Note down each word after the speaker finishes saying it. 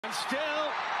And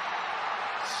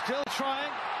still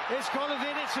trying. It's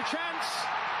Golovin, it's a chance.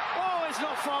 Oh, it's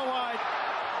not far wide.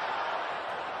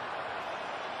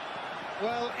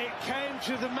 Well, it came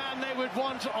to the man they would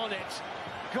want on it.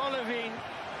 Golovin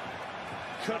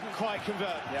couldn't quite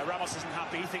convert. Yeah, Ramos isn't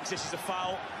happy. He thinks this is a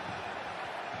foul.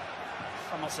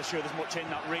 I'm not so sure there's much in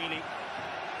that, really.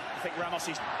 I think Ramos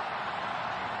is...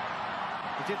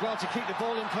 He did well to keep the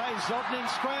ball in play. Zlotnin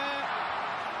square.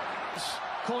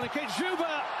 Corner kick.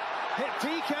 Zuba hit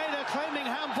PK. They're claiming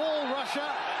handball.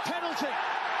 Russia. Penalty.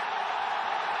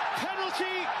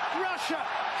 Penalty. Russia.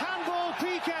 Handball.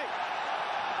 PK.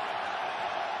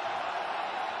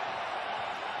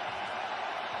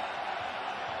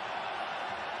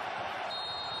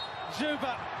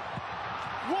 Zuba.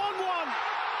 1-1.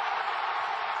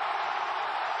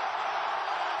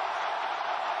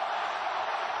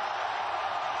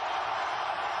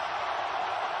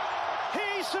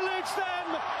 He salutes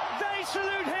them, they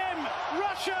salute him.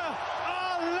 Russia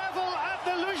are level at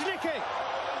the Luzhniki.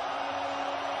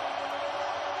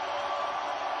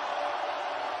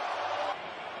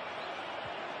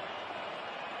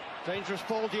 Dangerous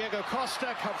ball, Diego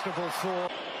Costa, comfortable for.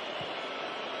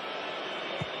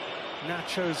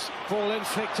 Nacho's ball in,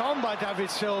 flicked on by David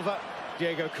Silva.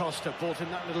 Diego Costa bought him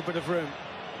that little bit of room.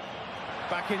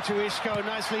 Back into Isco,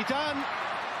 nicely done.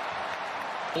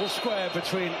 All square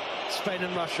between Spain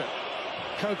and Russia.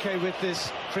 Koke with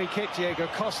this free kick, Diego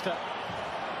Costa.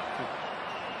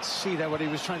 See there what he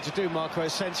was trying to do, Marco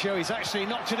Asensio. He's actually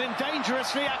knocked it in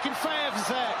dangerously. Akinfeyev's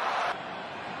there.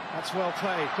 That's well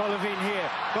played. Golovin here.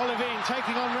 Golovin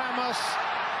taking on Ramos.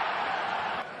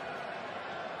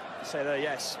 Say there,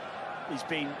 yes. He's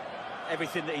been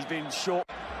everything that he's been short.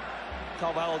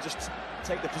 Carvalho just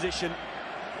take the position.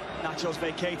 Nacho's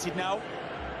vacated now.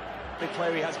 Big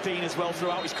player he has been as well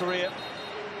throughout his career.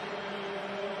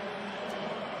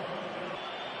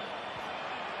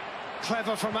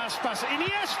 Clever from Aspas.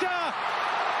 Iniesta!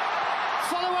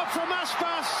 Follow up from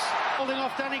Aspas. Holding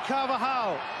off Dani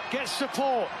Carvajal. Gets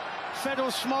support. Fedor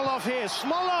Smolov here.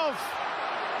 Smolov!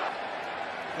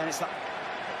 Then it's that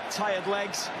tired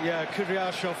legs. Yeah,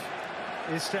 Kudryashov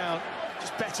is down.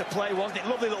 Just better play, wasn't it?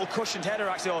 Lovely little cushioned header,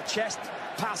 actually, or chest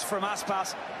pass from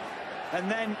Aspas. And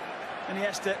then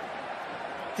Iniesta,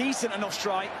 decent enough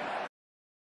strike.